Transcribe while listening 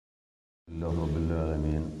الله رب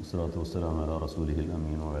العالمين والصلاة والسلام على رسوله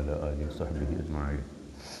الأمين وعلى آله وصحبه أجمعين.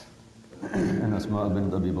 عن أسماء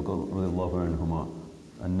بنت أبي بكر رضي الله عنهما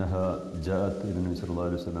أنها جاءت إلى النبي صلى الله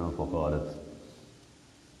عليه وسلم فقالت: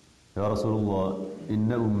 يا رسول الله إن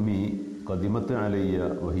أمي قدمت علي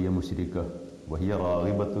وهي مشركة وهي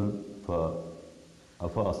راغبة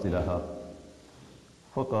فأصلها.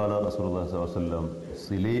 فقال رسول الله صلى الله عليه وسلم: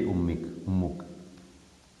 صلي أمك.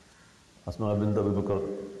 أسماء بنت أبي بكر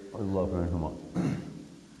റളിയല്ലാഹു അൻഹുമ,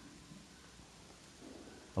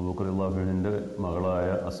 അബൂബക്കർ റളിയല്ലാഹു അൻഹുവിൻ്റെ മകളായ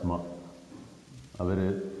അസ്മ അവർ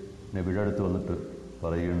നബിയുടെ അടുത്ത് വന്നിട്ട്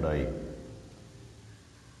പറയുകയുണ്ടായി: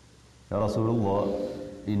 യാ റസൂലുള്ളാഹ്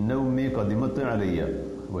ഇന്ന ഉമ്മി ഖദിമത്ത് അലയ്യ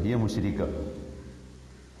വഹിയ മുശ്രിക.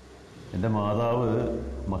 എൻ്റെ മാതാവ്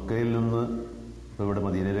മക്കയിൽ നിന്ന് ഇപ്പോൾ ഇവിടെ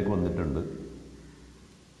മദീനയിലേക്ക് വന്നിട്ടുണ്ട്.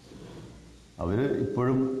 അവർ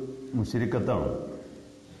ഇപ്പോഴും മുശ്രിക്കത്താണ്,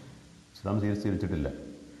 ഇസ്ലാം സ്വീകരിച്ചിട്ടില്ല.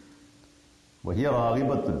 വഹിയ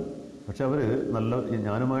റാഗിബത്തുൻ, പക്ഷെ അവർ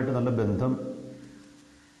ഞാനുമായിട്ട് നല്ല ബന്ധം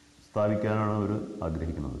സ്ഥാപിക്കാനാണ് അവർ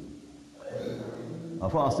ആഗ്രഹിക്കുന്നത്.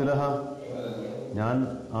 അഫ അസ്ലഹ, ഞാൻ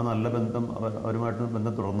ആ നല്ല ബന്ധം അവരുമായിട്ട്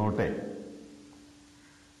ബന്ധം തുടർന്നോട്ടെ.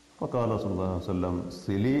 ഫഖാല റസൂലുള്ളാഹി സ്വല്ലല്ലാഹു അലൈഹി വസല്ലം: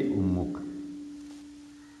 സിലി ഉമ്മുക്ക്.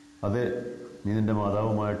 അതെ, നീ നിന്റെ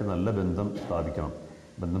മാതാവുമായിട്ട് നല്ല ബന്ധം സ്ഥാപിക്കണം,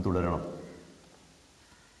 ബന്ധം തുടരണം.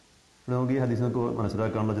 ഇവിടെ നമുക്ക് ഈ ഹദീസിൽ നമുക്ക്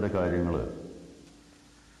മനസ്സിലാക്കാനുള്ള ചില കാര്യങ്ങൾ,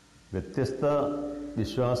 വ്യത്യസ്ത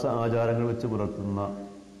വിശ്വാസ ആചാരങ്ങൾ വെച്ച് പുലർത്തുന്ന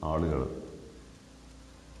ആളുകൾ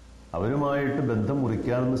അവരുമായിട്ട് ബന്ധം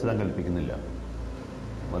മുറിക്കാനൊന്നും ഇസ്ലാം കൽപ്പിക്കുന്നില്ല.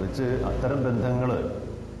 മറിച്ച് അത്തരം ബന്ധങ്ങൾ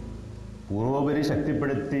പൂർവോപരി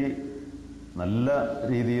ശക്തിപ്പെടുത്തി നല്ല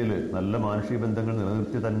രീതിയിൽ നല്ല മാനുഷിക ബന്ധങ്ങൾ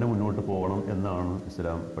നിലനിർത്തി തന്നെ മുന്നോട്ട് പോകണം എന്നാണ്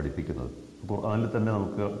ഇസ്ലാം പഠിപ്പിക്കുന്നത്. ഖുർആനിൽ തന്നെ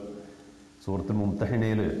നമുക്ക് സൂറത്തുൽ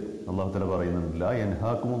മുംതഹിനയിൽ അല്ലാഹു തആല പറയുന്നുണ്ട്: ലാ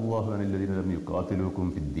യൻഹാകുമുല്ലാഹു അനില്ലദീന ലം യുഖാതിലൂകും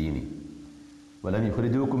ഫിദ്ദീനി വലം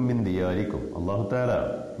യുഖ്രിജൂകും മിൻ ദിയാരിക്കും. അല്ലാഹു തആല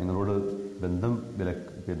നിങ്ങളോട് ബന്ധം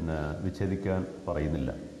വിച്ഛേദിക്കാൻ പറയുന്നില്ല,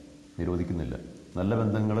 നിരോധിക്കുന്നില്ല. നല്ല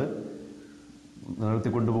ബന്ധങ്ങൾ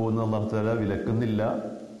നിലനിർത്തിക്കൊണ്ടുപോകുന്ന അല്ലാഹു തആല വിലക്കുന്നില്ല.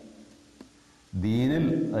 ദീനിൽ,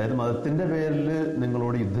 അതായത് മതത്തിൻ്റെ പേരിൽ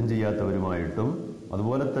നിങ്ങളോട് യുദ്ധം ചെയ്യാത്തവരുമായിട്ടും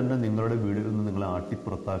അതുപോലെ തന്നെ നിങ്ങളുടെ വീടുകളിൽ നിന്ന് നിങ്ങളെ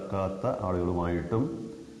ആട്ടിപ്പുറത്താക്കാത്ത ആളുകളുമായിട്ടും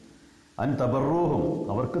അൻ തബറൂഹും,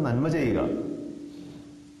 അവർക്ക് നന്മ ചെയ്യുക,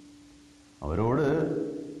 അവരോട്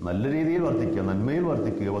നല്ല രീതിയിൽ വർത്തിക്കുക, നന്മയിൽ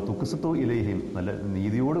വർത്തിക്കുക. തുഖ്സിതു ഇലൈഹിം, നല്ല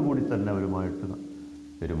നീതിയോടുകൂടി തന്നെ അവരുമായിട്ട്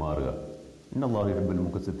പെരുമാറുക. ഇന്നല്ലാഹു യുഹിബ്ബുൽ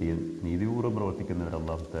മുഖ്സിതീൻ, നീതിപൂർവ്വം പ്രവർത്തിക്കുന്നവർ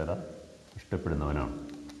അല്ലാഹു തആല ഇഷ്ടപ്പെടുന്നവനാണ്.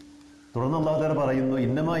 തുടർന്ന് അല്ലാഹു തആല പറയുന്നു: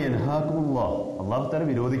 ഇന്നമാ യൻഹാകുമുല്ലാഹ്, അല്ലാഹു തആല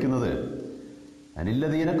വിരോധിക്കുന്നത്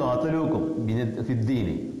അനില്ലദീന ഖാതലൂകും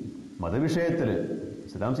ഫിദ്ദീനി, മതവിഷയത്തിൽ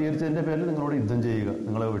ഇസ്ലാം സ്വീകരിച്ചതിൻ്റെ പേരിൽ നിങ്ങളോട് യുദ്ധം ചെയ്യുക,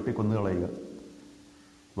 നിങ്ങളെ വെട്ടിക്കൊന്നു കളയുക.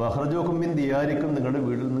 വഖ്റജൂകും മിൻ ദിയാരിക്കും, നിങ്ങളുടെ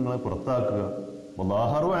വീട്ടിൽ നിങ്ങളെ പുറത്താക്കുക.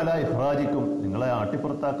 വലാഹറു അലാ ഇഖ്റാജിക്കും, നിങ്ങളെ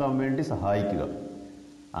ആട്ടിപ്പുറത്താക്കാൻ വേണ്ടി സഹായിക്കുക.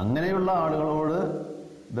 അങ്ങനെയുള്ള ആളുകളോട്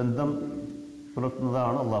ബന്ധം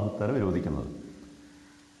പുലർത്തുന്നതാണ് അല്ലാഹു തആല വിരോധിക്കുന്നത്.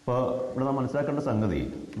 അപ്പോൾ ഇവിടെ നാം മനസ്സിലാക്കേണ്ട സംഗതി,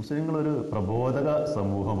 മുസ്ലിങ്ങളൊരു പ്രബോധക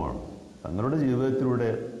സമൂഹമാണ്. തങ്ങളുടെ ജീവിതത്തിലൂടെ,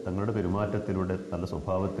 തങ്ങളുടെ പെരുമാറ്റത്തിലൂടെ, നല്ല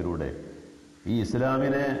സ്വഭാവത്തിലൂടെ ഈ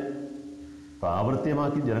ഇസ്ലാമിനെ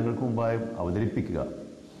പ്രാവർത്തികമാക്കി ജനങ്ങൾക്ക് മുമ്പായി അവതരിപ്പിക്കുക.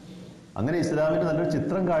 അങ്ങനെ ഇസ്ലാമിൻ്റെ നല്ലൊരു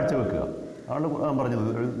ചിത്രം കാഴ്ചവെക്കുക. ആണ് പറഞ്ഞത്: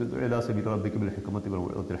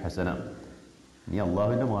 ഹസന, നീ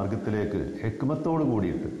അള്ളാഹുവിൻ്റെ മാർഗത്തിലേക്ക് ഹിക്മത്തോട്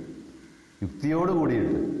കൂടിയിട്ട്, യുക്തിയോട്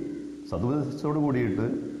കൂടിയിട്ട്, സതുപദേശത്തോട് കൂടിയിട്ട്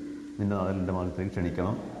നിന്നെ അതിൻ്റെ മാർഗത്തിലേക്ക്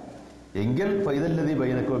ക്ഷണിക്കണം. എങ്കിൽ ഫൈദല്ലദീ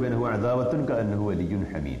ബൈനക വബൈനഹു അദാവത്തുൻ കഅന്നഹു വലിയ്യുൻ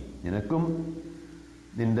ഹമീം, നിനക്കും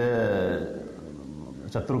നിന്റെ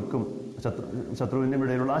ശത്രുവിൻ്റെ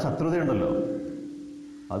ഇടയിലുള്ള ആ ശത്രുതയുണ്ടല്ലോ,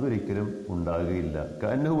 അതൊരിക്കലും ഉണ്ടാകുകയില്ല.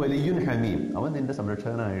 കഅന്നഹു വലിയ്യുൻ ഹമീം, അവൻ നിന്റെ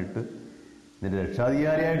സംരക്ഷകനായിട്ട്, നിന്റെ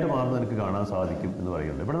രക്ഷാധികാരിയായിട്ട് മാറുന്ന നിനക്ക് കാണാൻ സാധിക്കും എന്ന്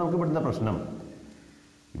പറയുന്നുണ്ട്. ഇവിടെ നമുക്ക് പെടുന്ന പ്രശ്നം,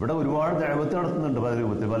 ഇവിടെ ഒരുപാട് ദഅവത്ത് നടത്തുന്നുണ്ട് പല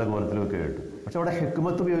രൂപത്തിൽ, പല കോലത്തിലുമൊക്കെ ആയിട്ട്. പക്ഷെ അവിടെ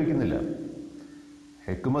ഹിക്മത്ത് ഉപയോഗിക്കുന്നില്ല.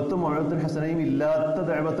 ഹിക്മത്തും മൗഇദത്തുൽ ഹസനയും ഇല്ലാത്ത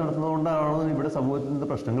ദഅവത്ത് നടത്തുന്നതുകൊണ്ടാണ് ഇവിടെ സമൂഹത്തിൽ നിന്ന്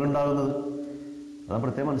പ്രശ്നങ്ങൾ ഉണ്ടാകുന്നത്. അത്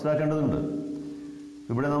പ്രത്യേകം മനസ്സിലാക്കേണ്ടതുണ്ട്.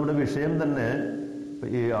 ഇവിടെ നമ്മുടെ വിഷയം തന്നെ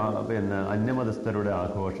ഈ അന്യമതസ്ഥരുടെ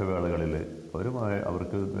ആഘോഷവേളകളിൽ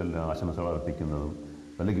അവർക്ക് ആശംസകൾ അർപ്പിക്കുന്നതും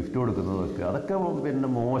വല്ല ഗിഫ്റ്റ് കൊടുക്കുന്നതും ഒക്കെ, അതൊക്കെ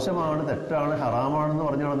മോശമാണ്, തെറ്റാണ്, ഹറാമാണെന്ന്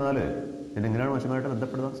പറഞ്ഞു നടന്നാൽ പിന്നെ എങ്ങനെയാണ് മോശമായിട്ട്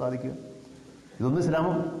ബന്ധപ്പെടുത്താൻ സാധിക്കുക? ഇതൊന്നും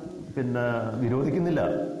ഇസ്ലാമും വിരോധിക്കുന്നില്ല,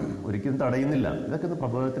 ഒരിക്കലും തടയുന്നില്ല. ഇതൊക്കെ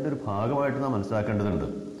പ്രബോധനത്തിൻ്റെ ഒരു ഭാഗമായിട്ട് നാം മനസ്സിലാക്കേണ്ടതുണ്ട്.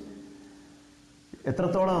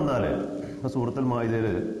 എത്രത്തോളം എന്നാൽ ഇപ്പോൾ സൂറത്തുൽ മാഇദയിൽ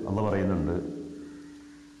അല്ലാഹു പറയുന്നുണ്ട്,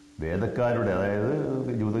 വേദക്കാരുടെ, അതായത്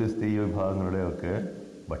ജൂത ക്രിസ്തീയ വിഭാഗങ്ങളുടെയൊക്കെ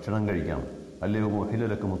ഭക്ഷണം കഴിക്കാം. അല്ലയോ മുഹില്ലു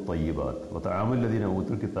ലക്കുമുത് തയ്യിബാത്ത് വതഅമുല്ലദീന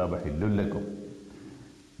ഊതുൽ കിതാബ ഹില്ലുൽ ലക്കും,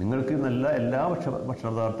 നിങ്ങൾക്ക് നല്ല എല്ലാ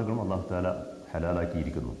ഭക്ഷണപദാർത്ഥങ്ങളും അല്ലാഹു തആല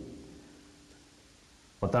ഹലാലാക്കിയിരിക്കുന്നു.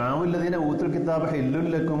 വതഅമുല്ലദീന ഊതുൽ കിതാബ ഹില്ലുൽ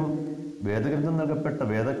ലക്കും, വേദഗ്രന്ഥം നൽകപ്പെട്ട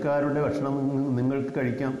വേദക്കാരുടെ ഭക്ഷണം നിങ്ങൾക്ക്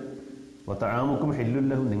കഴിക്കാം. വതആമുക്കും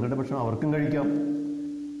ഹില്ലുല്ലഹും, നിങ്ങളുടെ ഭക്ഷണം അവർക്കും കഴിക്കാം.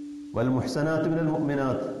 വൽ മുഹ്സനാത്തു മിനൽ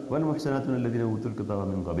മുഅ്മിനാത്ത് വൽ മുഹ്സനാത്തു മിനൽ ലദീന ഊതുൽ കിതാബ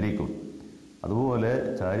മിൻ ഖബ്ലിക്കും. അതുപോലെ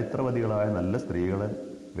ചാരിത്രവതികളായ നല്ല സ്ത്രീകളെ,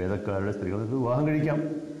 വേദക്കാരുടെ സ്ത്രീകൾക്ക് വിവാഹം കഴിക്കാം.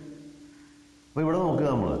 അപ്പോൾ ഇവിടെ നോക്കുക,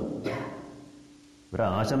 നമ്മൾ ഒരു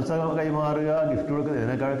ആശംസ കൈമാറുക, ഗിഫ്റ്റ് കൊടുക്കുക,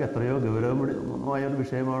 ഇതിനേക്കാളൊക്കെ എത്രയോ ഗൗരവമായ ഒരു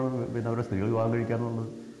വിഷയമാണ് പിന്നെ അവരുടെ സ്ത്രീകൾ വിവാഹം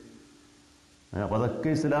കഴിക്കാന്നുള്ളത്. അപ്പോൾ അതൊക്കെ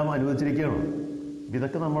ഇസ്ലാം അനുവദിച്ചിരിക്കുകയാണ്.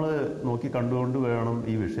 ഇതൊക്കെ നമ്മൾ നോക്കി കണ്ടുകൊണ്ട് വേണം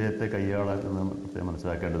ഈ വിഷയത്തെ കൈയാളാൻ എന്ന് പ്രത്യേകം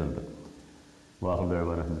മനസ്സിലാക്കേണ്ടതുണ്ട്. വാഹുൽ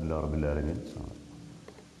അൽഹംദുലില്ലാഹി റബ്ബിൽ ആലമീൻ.